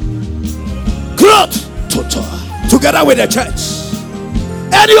 Together with the church.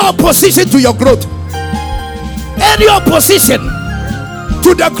 Any opposition to your growth, any opposition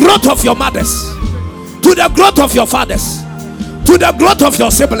to the growth of your mothers, to the growth of your fathers, to the growth of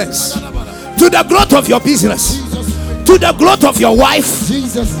your siblings, to the growth of your business, to the growth of your wife.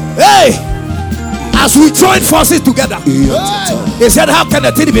 Hey, as we join forces together, he said, how can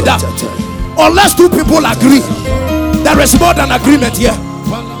a thing be done unless two people agree? There is more than agreement here.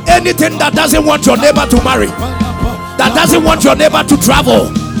 Anything that doesn't want your neighbor to marry, that doesn't want your neighbor to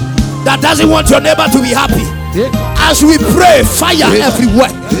travel, that doesn't want your neighbor to be happy, as we pray, fire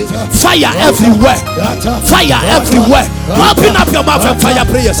everywhere, fire everywhere, fire everywhere. Open up your mouth and fire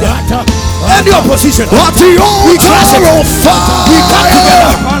prayers. Any opposition, we crush it. We come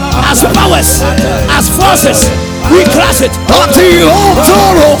together as powers, as forces. We crush it.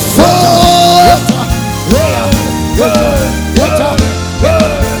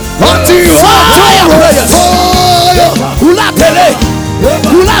 Fire prayers. Kulatele.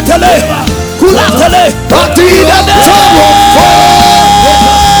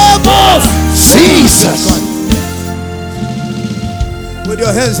 Jesus. With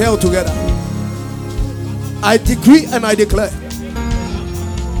your hands held together, I decree and I declare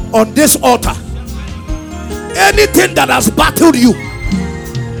on this altar, anything that has battled you,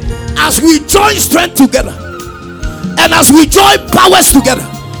 as we join strength together, and as we join powers together,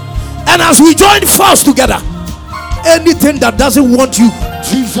 and as we join force together, anything that doesn't want you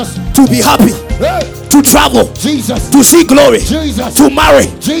to be happy, to travel, to see glory, to marry,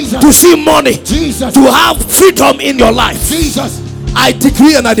 to see money, to have freedom in your life, I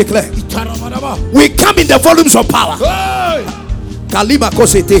decree and I declare, we come in the volumes of power. Kalima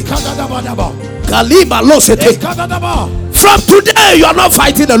kosete, Kalima losete. From today you are not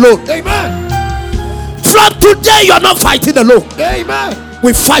fighting alone. From today you are not fighting alone.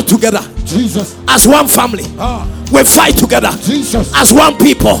 We fight together as one family. We fight together as one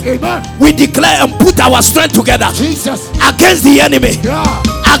people. We declare and put our strength together against the enemy.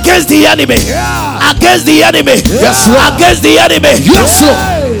 Against the enemy. Against the enemy. Yes, Lord. Against the enemy. Yes, Lord.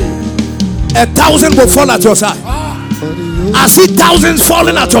 1,000 will fall at your side. I see thousands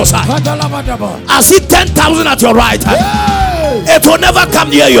falling at your side. I see 10,000 at your right hand. It will never come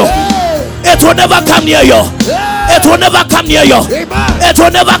near you. It will never come near you. It will never come near you. It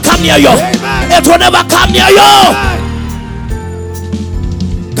will never come near you. It will never come near you.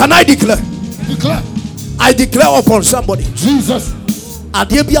 Can I declare? I declare upon somebody. Jesus.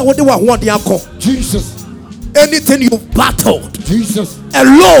 Jesus. Anything you battled Jesus.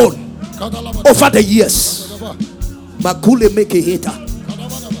 alone over the years, Makule make a hater.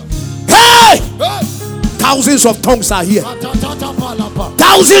 Hey! Thousands of tongues are here.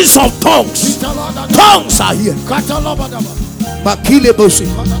 Thousands of tongues. Tongues are here.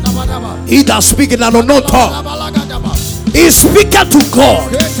 He that speaks in an unknown tongue, he speaketh to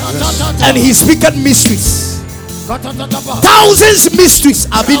God, and he speaketh mysteries. Thousands mysteries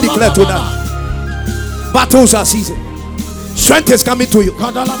are being declared tonight. Battles are ceasing. Strength is coming to you.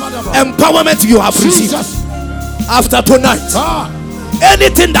 Empowerment you have received after tonight.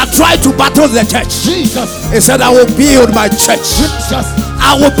 Anything that tried to battle the church, he said, I will build my church.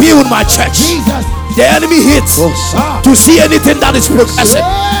 I will build my church. The enemy hates to see anything that is progressing.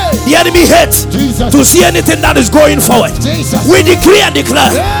 The enemy hates to see anything that is going forward. We decree and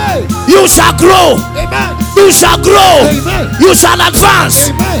declare, you shall grow. You shall grow. You shall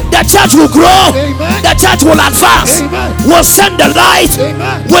advance. The church will grow. The church will advance. Will send the light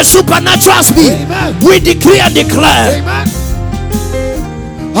with supernatural speed. We decree and declare,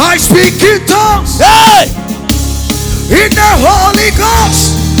 I speak in tongues. Hey! In the Holy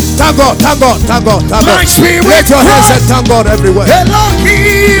Ghost. Thank God, thank God, thank God, thank God. Lift your hands and thank God everywhere.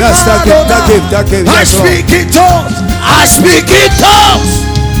 Yes, thank Him, thank Him, thank Him. I speak in tongues. I speak in tongues.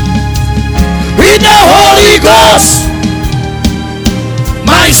 In the Holy Ghost.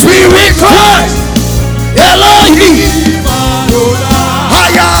 My spirit cries, Elohim.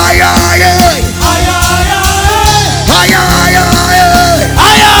 Elohim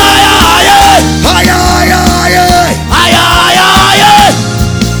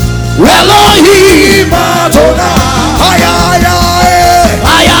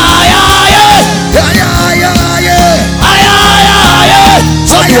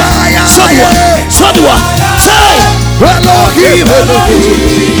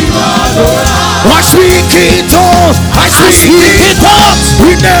I speak in tongues. I speak in tongues.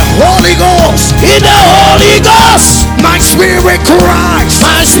 In the Holy Ghost. In the Holy Ghost. My spirit cries.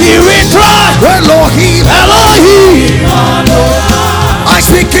 My spirit cries, Elohim. Elohim. I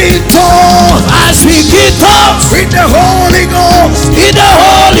speak in tongues. I speak in tongues. In the Holy Ghost. In the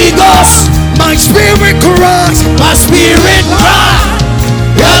Holy Ghost. My spirit cries. My spirit cries,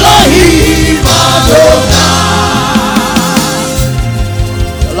 Elohim Adonai.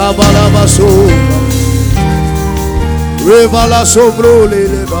 Labalaba so, revala sombro le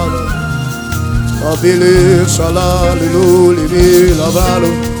lebala, abile sala lulu libi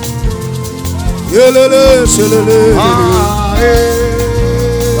lavalo, yelele selele,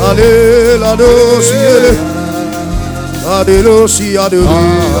 ale la dosi yele, adelo si adelo,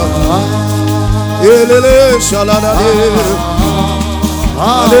 yelele sala la le,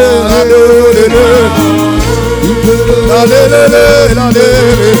 ale la le le.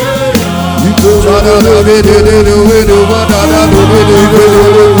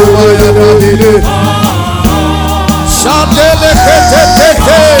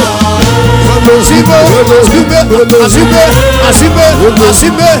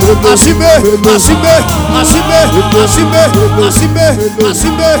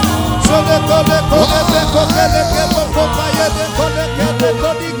 Asime